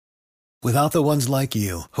Without the ones like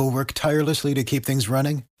you, who work tirelessly to keep things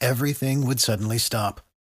running, everything would suddenly stop.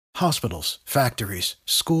 Hospitals, factories,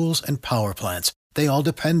 schools, and power plants, they all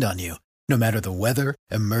depend on you. No matter the weather,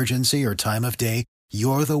 emergency, or time of day,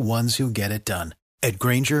 you're the ones who get it done. At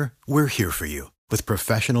Grainger, we're here for you with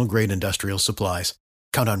professional-grade industrial supplies.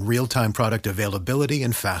 Count on real-time product availability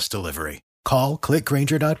and fast delivery. Call, click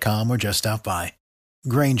Grainger.com, or just stop by.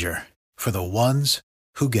 Grainger, for the ones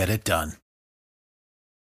who get it done.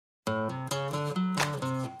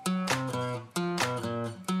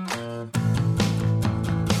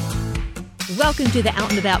 Welcome to the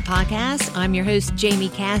Out and About podcast. I'm your host, Jamie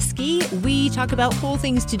Caskey. We talk about cool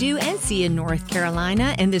things to do and see in North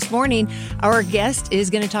Carolina. And this morning, our guest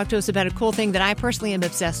is going to talk to us about a cool thing that I personally am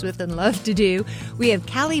obsessed with and love to do. We have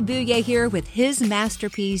Callie Bouye here with his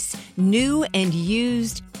masterpiece, New and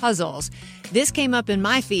Used Puzzles. This came up in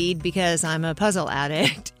my feed because I'm a puzzle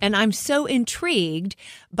addict, and I'm so intrigued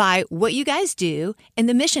by what you guys do and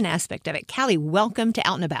the mission aspect of it. Callie, welcome to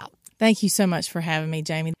Out and About. Thank you so much for having me,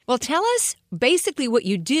 Jamie. Well, tell us basically what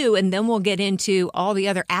you do, and then we'll get into all the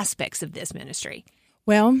other aspects of this ministry.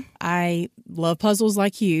 Well, I love puzzles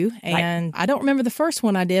like you, and I don't remember the first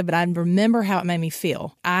one I did, but I remember how it made me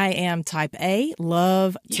feel. I am type A,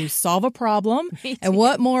 love to solve a problem, and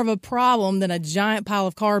what more of a problem than a giant pile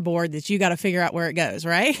of cardboard that you got to figure out where it goes,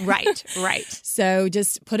 right? Right. So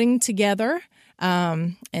just putting together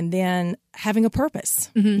and then having a purpose,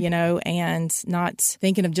 and not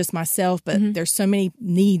thinking of just myself, but there's so many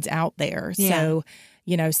needs out there. Yeah. So,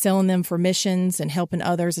 selling them for missions and helping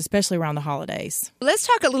others, especially around the holidays. Let's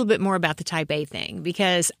talk a little bit more about the type A thing,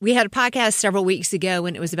 because we had a podcast several weeks ago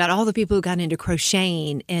and it was about all the people who got into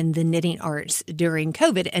crocheting and the knitting arts during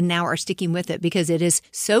COVID and now are sticking with it because it is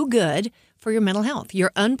so good for your mental health. You're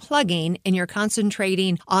unplugging and you're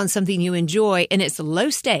concentrating on something you enjoy, and it's low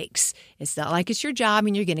stakes. It's not like it's your job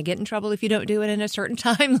and you're going to get in trouble if you don't do it in a certain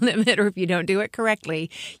time limit or if you don't do it correctly.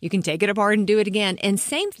 You can take it apart and do it again. And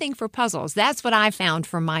same thing for puzzles. That's what I found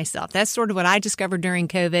for myself. That's sort of what I discovered during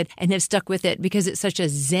COVID and have stuck with it because it's such a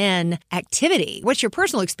Zen activity. What's your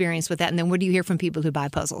personal experience with that? And then what do you hear from people who buy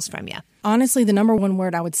puzzles from you? Honestly, the number one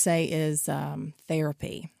word I would say is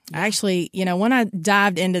therapy. Actually, when I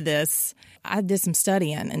dived into this, I did some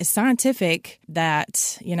studying, and it's scientific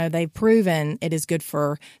that, they've proven it is good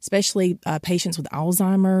for especially patients with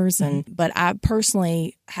Alzheimer's. But I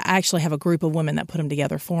personally actually have a group of women that put them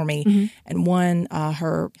together for me. And one,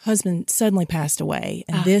 her husband suddenly passed away,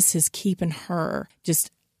 and this is keeping her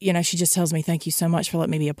just, she just tells me, thank you so much for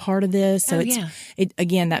letting me be a part of this. So it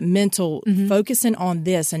again, that mental focusing on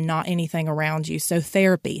this and not anything around you. So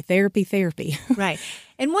therapy. Right.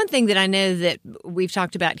 And one thing that I know that we've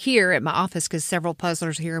talked about here at my office, because several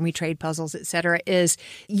puzzlers here and we trade puzzles, et cetera, is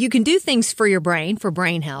you can do things for your brain, for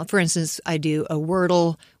brain health. For instance, I do a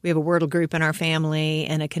Wordle. We have a Wordle group in our family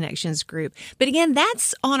and a connections group. But again,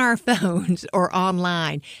 that's on our phones or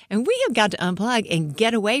online. And we have got to unplug and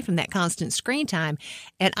get away from that constant screen time.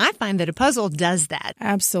 And I find that a puzzle does that.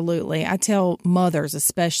 Absolutely. I tell mothers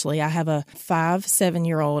especially, I have a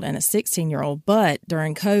 7-year-old and a 16-year-old, but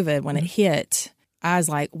during COVID, when it hit, I was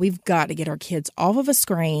like, we've got to get our kids off of a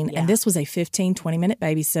screen. Yeah. And this was a 15, 20-minute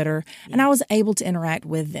babysitter. Yeah. And I was able to interact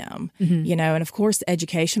with them, and of course, the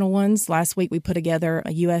educational ones. Last week, we put together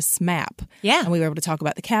a U.S. map. Yeah. And we were able to talk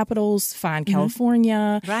about the capitals, find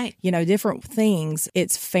California, right. Different things.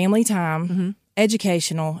 It's family time.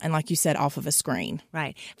 Educational, and like you said, off of a screen.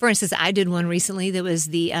 Right. For instance, I did one recently that was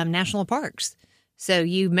the national parks. So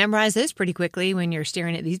you memorize those pretty quickly when you're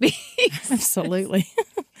staring at these beasts. Absolutely.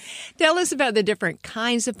 Tell us about the different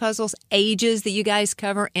kinds of puzzles, ages that you guys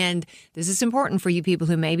cover. And this is important for you people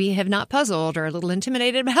who maybe have not puzzled or are a little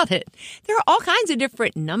intimidated about it. There are all kinds of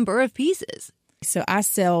different number of pieces. So I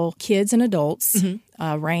sell kids and adults,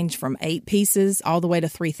 range from 8 pieces all the way to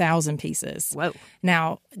 3,000 pieces. Whoa.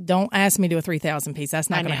 Now, don't ask me to do a 3,000 piece. That's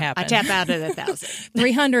not going to happen. I tap out at 1,000.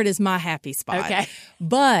 300 is my happy spot. Okay.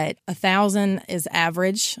 But 1,000 is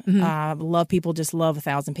average. People just love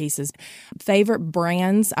 1,000 pieces. Favorite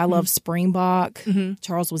brands, I love Springbok,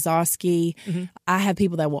 Charles Wazowski. I have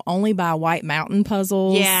people that will only buy White Mountain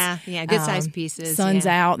puzzles. Yeah, good sized pieces. Sun's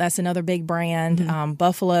Out, that's another big brand.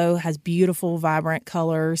 Buffalo has beautiful, vibrant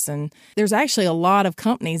colors. And there's actually a lot of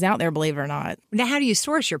companies out there, believe it or not. Now, how do you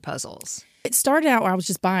source your puzzles? It started out where I was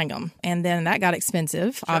just buying them, and then that got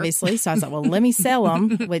expensive, obviously. So I was like, well, let me sell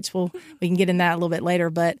them, which we can get in that a little bit later,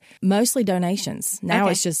 but mostly donations. Now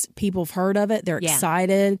it's just people have heard of it. They're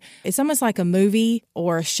excited. It's almost like a movie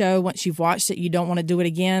or a show. Once you've watched it, you don't want to do it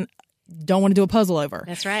again. Don't want to do a puzzle over.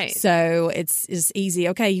 That's right. So it's easy.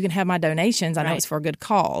 Okay, you can have my donations. I know it's for a good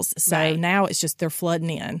cause. So now it's just they're flooding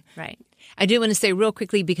in. Right. I do want to say real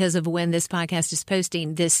quickly, because of when this podcast is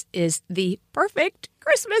posting, this is the perfect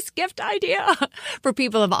Christmas gift idea for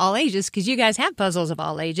people of all ages, because you guys have puzzles of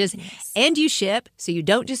all ages, and you ship, so you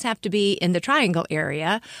don't just have to be in the Triangle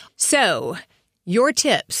area. So your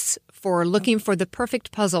tips for looking for the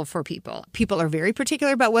perfect puzzle for people. People are very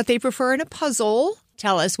particular about what they prefer in a puzzle.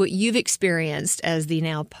 Tell us what you've experienced as the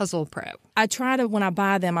now puzzle pro. I try to, when I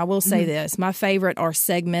buy them, I will say this. My favorite are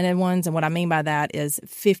segmented ones. And what I mean by that is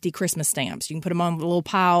 50 Christmas stamps. You can put them on little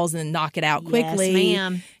piles and knock it out quickly. Yes,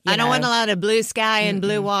 ma'am. I don't want a lot of blue sky and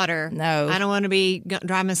blue water. No. I don't want to be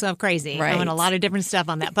driving myself crazy. Right. I want a lot of different stuff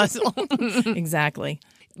on that puzzle. Exactly.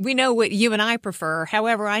 We know what you and I prefer.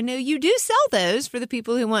 However, I know you do sell those for the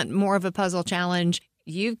people who want more of a puzzle challenge.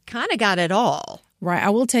 You've kind of got it all. Right.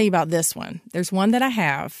 I will tell you about this one. There's one that I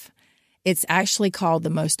have. It's actually called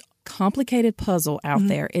the most complicated puzzle out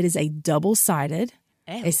there. It is a double-sided.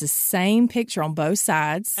 Oh. It's the same picture on both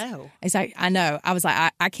sides. Oh. It's like, I know. I was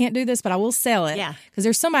like, I can't do this, but I will sell it. Yeah. Because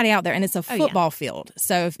there's somebody out there, and it's a football field.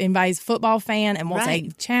 So if anybody's a football fan and wants a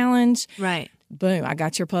challenge, boom, I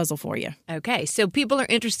got your puzzle for you. Okay, so people are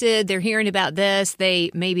interested. They're hearing about this.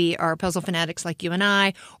 They maybe are puzzle fanatics like you and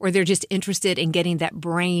I, or they're just interested in getting that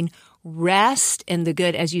brain rest and the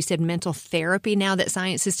good, as you said, mental therapy now that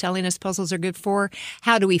science is telling us puzzles are good for.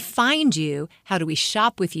 How do we find you? How do we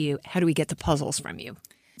shop with you? How do we get the puzzles from you?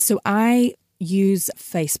 So I use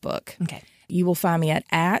Facebook. Okay. You will find me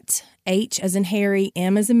at H as in Harry,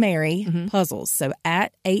 M as in Mary, Puzzles. So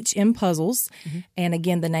at HM Puzzles. And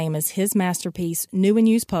again, the name is His Masterpiece New and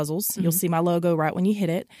Used Puzzles. You'll see my logo right when you hit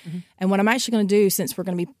it. And what I'm actually going to do, since we're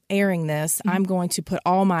going to be airing this, I'm going to put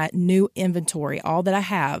all my new inventory, all that I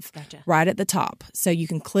have, right at the top. So you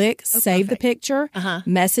can click, save the picture,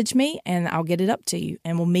 message me, and I'll get it up to you.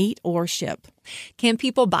 And we'll meet or ship. Can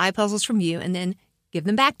people buy puzzles from you and then give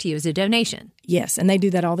them back to you as a donation? Yes, and they do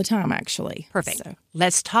that all the time, actually. Perfect. So.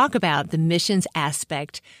 Let's talk about the missions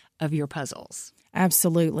aspect of your puzzles.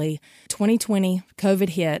 Absolutely. 2020, COVID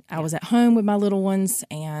hit. I was at home with my little ones,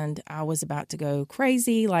 and I was about to go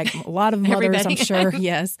crazy, like a lot of mothers, I'm sure.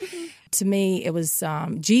 Yes. To me, it was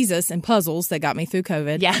Jesus and puzzles that got me through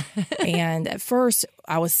COVID. Yeah. And at first,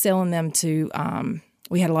 I was selling them to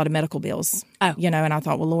we had a lot of medical bills, and I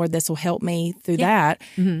thought, well, Lord, this will help me through that.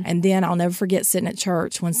 And then I'll never forget sitting at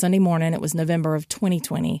church one Sunday morning. It was November of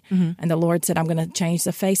 2020. And the Lord said, I'm going to change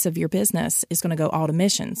the face of your business. It's going to go all to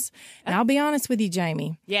missions. And I'll be honest with you,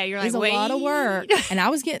 Jamie. Yeah, you're like, it's a lot of work. And I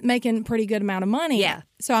was making a pretty good amount of money. Yeah.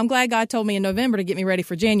 So I'm glad God told me in November to get me ready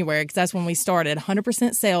for January, because that's when we started.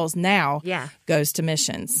 100% sales now goes to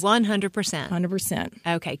missions. 100%. 100%.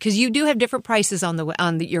 Okay, because you do have different prices on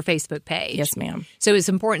your Facebook page. Yes, ma'am. So it's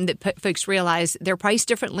important that folks realize they're priced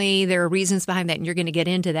differently. There are reasons behind that, and you're going to get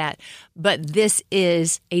into that. But this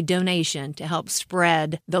is a donation to help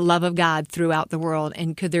spread the love of God throughout the world.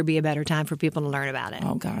 And could there be a better time for people to learn about it?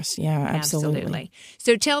 Oh, gosh. Yeah, absolutely.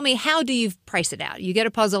 So tell me, how do you price it out? You get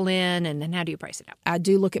a puzzle in, and then how do you price it out? I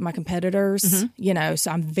do look at my competitors,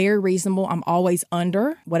 so I'm very reasonable. I'm always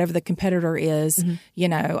under whatever the competitor is.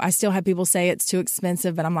 I still have people say it's too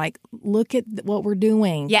expensive, but I'm like, look at what we're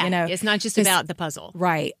doing. Yeah, it's not just about the puzzle.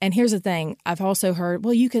 Right. And here's the thing. I've also heard,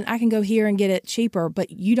 well, I can go here and get it cheaper,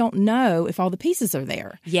 but you don't know if all the pieces are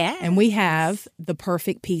there. Yeah. And we have the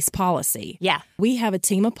perfect piece policy. Yeah. We have a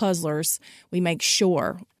team of puzzlers. We make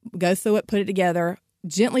sure, go through it, put it together,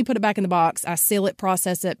 gently put it back in the box. I seal it,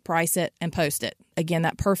 process it, price it, and post it. Again,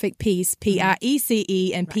 that perfect piece,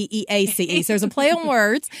 PIECE and PEACE. So there's a play on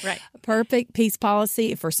words. Right. Perfect piece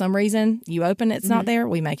policy. If for some reason you open it, it's not there,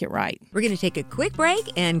 we make it right. We're going to take a quick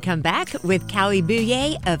break and come back with Callie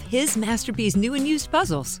Bouyer of His Masterpiece New and Used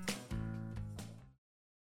Puzzles.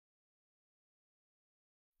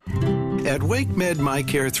 At WakeMed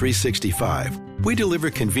MyCare 365, we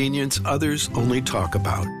deliver convenience others only talk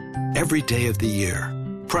about. Every day of the year.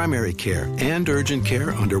 Primary care and urgent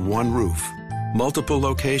care under one roof. Multiple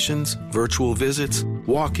locations, virtual visits,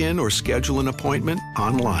 walk-in or schedule an appointment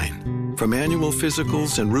online. From annual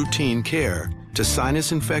physicals and routine care to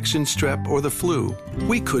sinus infection, strep, or the flu,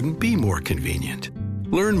 we couldn't be more convenient.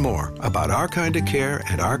 Learn more about our kind of care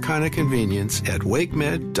and our kind of convenience at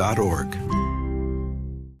wakemed.org.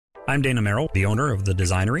 I'm Dana Merrill, the owner of The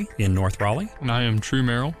Designery in North Raleigh. And I am True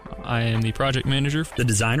Merrill. I am the project manager. The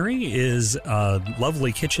Designery is a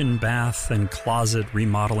lovely kitchen, bath, and closet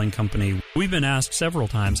remodeling company. We've been asked several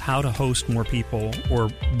times how to host more people or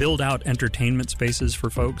build out entertainment spaces for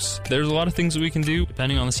folks. There's a lot of things that we can do.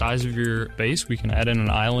 Depending on the size of your base, we can add in an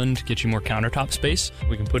island, get you more countertop space.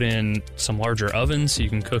 We can put in some larger ovens so you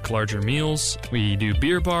can cook larger meals. We do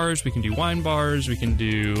beer bars, we can do wine bars, we can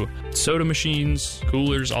do soda machines,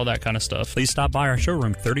 coolers, all that kind of stuff. Please stop by our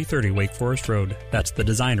showroom, 3030 Wake Forest Road. That's The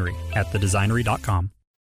Designery at thedesignery.com.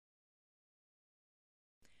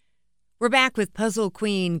 We're back with puzzle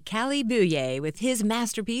queen Callie Bouyer with his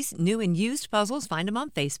masterpiece, New and Used Puzzles. Find him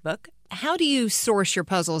on Facebook. How do you source your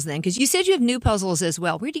puzzles then? Because you said you have new puzzles as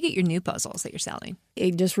well. Where do you get your new puzzles that you're selling?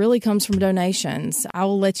 It just really comes from donations. I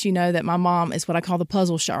will let you know that my mom is what I call the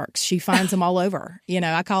puzzle sharks. She finds them all over. You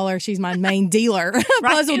know, I call her, she's my main dealer,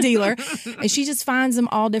 puzzle dealer. And she just finds them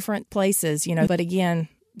all different places, you know. But again,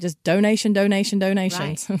 just donations.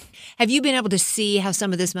 Right. Have you been able to see how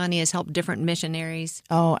some of this money has helped different missionaries?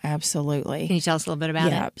 Oh, absolutely. Can you tell us a little bit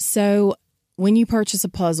about it? So when you purchase a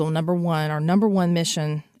puzzle, our number one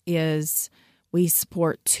mission is we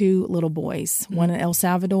support 2 little boys, one in El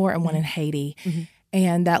Salvador and one in Haiti. Mm-hmm.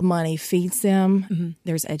 And that money feeds them. Mm-hmm.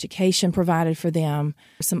 There's education provided for them.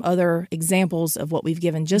 Some other examples of what we've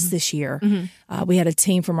given just this year. Mm-hmm. We had a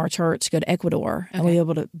team from our church go to Ecuador, and we were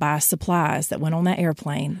able to buy supplies that went on that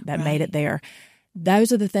airplane that made it there.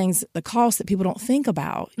 Those are the things, the costs that people don't think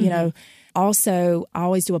about, you know. Also, I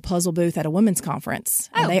always do a puzzle booth at a women's conference,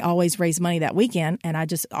 and they always raise money that weekend, and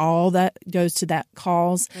all that goes to that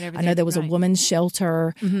cause. I know there was a women's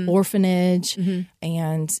shelter, orphanage,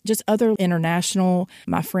 and just other international.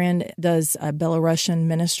 My friend does a Belarusian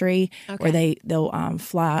ministry where they'll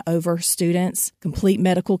fly over students, complete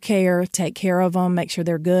medical care, take care of them, make sure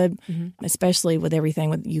they're good, especially with everything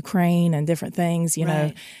with Ukraine and different things, you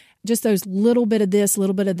know. Just those little bit of this,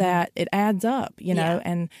 little bit of that, it adds up, you know,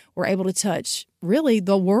 and we're able to touch really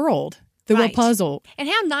the world through a puzzle. And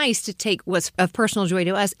how nice to take what's of personal joy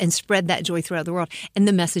to us and spread that joy throughout the world and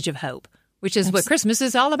the message of hope, which is what Christmas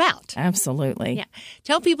is all about. Absolutely. Yeah.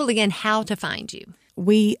 Tell people again how to find you.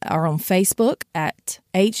 We are on Facebook at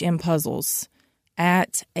HM Puzzles,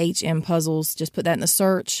 at HM Puzzles. Just put that in the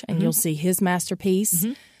search and you'll see his masterpiece,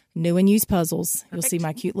 New and Used Puzzles. Perfect. You'll see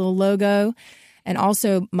my cute little logo. And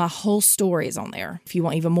also, my whole story is on there if you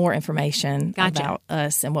want even more information about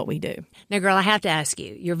us and what we do. Now, girl, I have to ask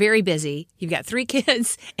you, you're very busy. You've got 3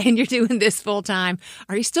 kids, and you're doing this full time.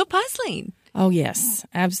 Are you still puzzling? Oh, yes,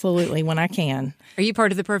 absolutely, when I can. Are you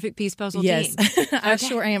part of the Perfect Peace Puzzle team? Yes, I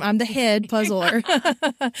sure am. I'm the head puzzler.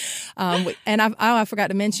 And I forgot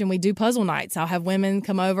to mention, we do puzzle nights. I'll have women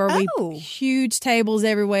come over. We huge tables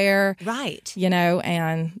everywhere. Right. You know,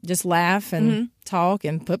 and just laugh and talk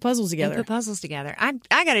and put puzzles together.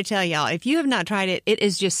 I got to tell y'all, if you have not tried it, it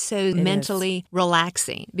is just so mentally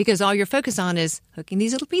relaxing because all you're focused on is hooking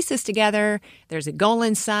these little pieces together. There's a goal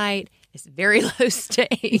in sight. It's very low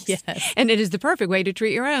stakes. Yes. And it is the perfect way to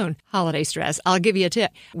treat your own holiday stress. I'll give you a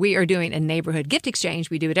tip. We are doing a neighborhood gift exchange.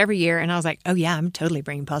 We do it every year. And I was like, oh, yeah, I'm totally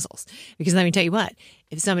bringing puzzles. Because let me tell you what,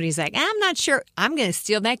 if somebody's like, I'm not sure, I'm going to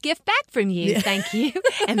steal that gift back from you. Yeah. Thank you.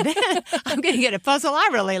 And then I'm going to get a puzzle I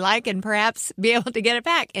really like and perhaps be able to get it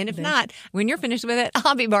back. And if not, when you're finished with it,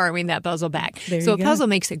 I'll be borrowing that puzzle back. So a puzzle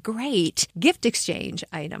makes a great gift exchange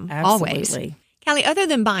item. Absolutely. Always. Callie, other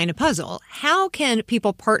than buying a puzzle, how can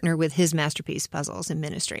people partner with his Masterpiece Puzzles in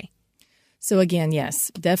ministry? So again, yes,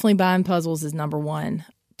 definitely buying puzzles is number 1.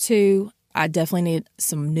 2, I definitely need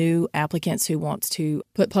some new applicants who wants to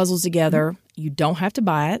put puzzles together. You don't have to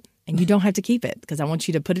buy it and you don't have to keep it because I want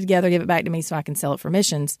you to put it together, give it back to me so I can sell it for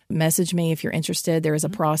missions. Message me if you're interested. There is a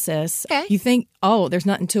process. Okay. You think, oh, there's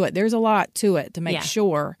nothing to it. There's a lot to it to make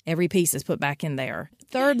sure every piece is put back in there.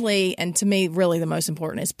 Thirdly, and to me, really the most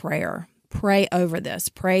important is prayer. Pray over this.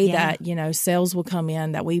 Pray that, you know, sales will come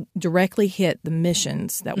in, that we directly hit the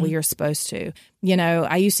missions that we are supposed to. You know,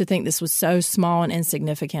 I used to think this was so small and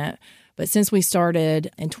insignificant, but since we started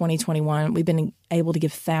in 2021, we've been able to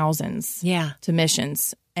give thousands to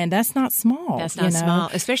missions. And that's not small. That's not small,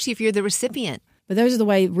 especially if you're the recipient. But those are the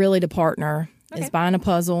way really to partner is buying a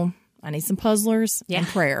puzzle. I need some puzzlers and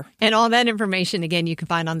prayer. And all that information, again, you can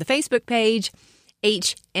find on the Facebook page,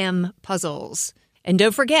 HM Puzzles. And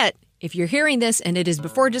don't forget, if you're hearing this and it is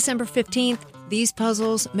before December 15th, these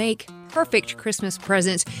puzzles make perfect Christmas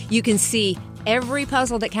presents. You can see every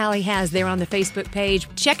puzzle that Callie has there on the Facebook page.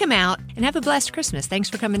 Check them out and have a blessed Christmas. Thanks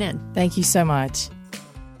for coming in. Thank you so much.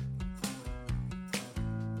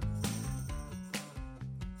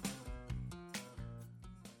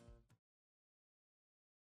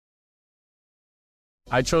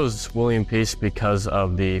 I chose William Peace because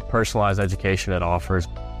of the personalized education it offers,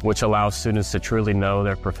 which allows students to truly know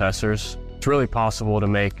their professors. It's really possible to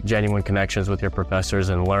make genuine connections with your professors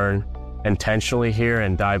and learn intentionally here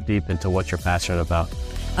and dive deep into what you're passionate about.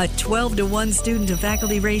 A 12-to-1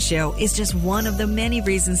 student-to-faculty ratio is just one of the many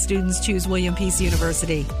reasons students choose William Peace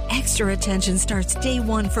University. Extra attention starts day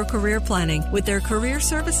one for career planning with their Career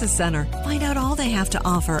Services Center. Find out all they have to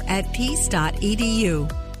offer at peace.edu.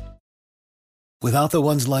 Without the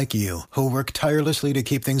ones like you, who work tirelessly to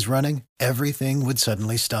keep things running, everything would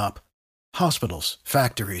suddenly stop. Hospitals,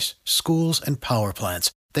 factories, schools, and power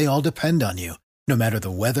plants, they all depend on you. No matter the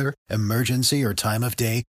weather, emergency, or time of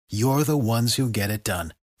day, you're the ones who get it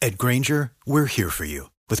done. At Grainger, we're here for you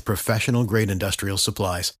with professional-grade industrial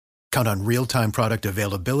supplies. Count on real-time product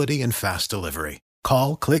availability and fast delivery.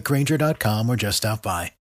 Call, click Grainger.com, or just stop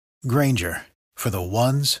by. Grainger, for the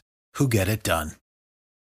ones who get it done.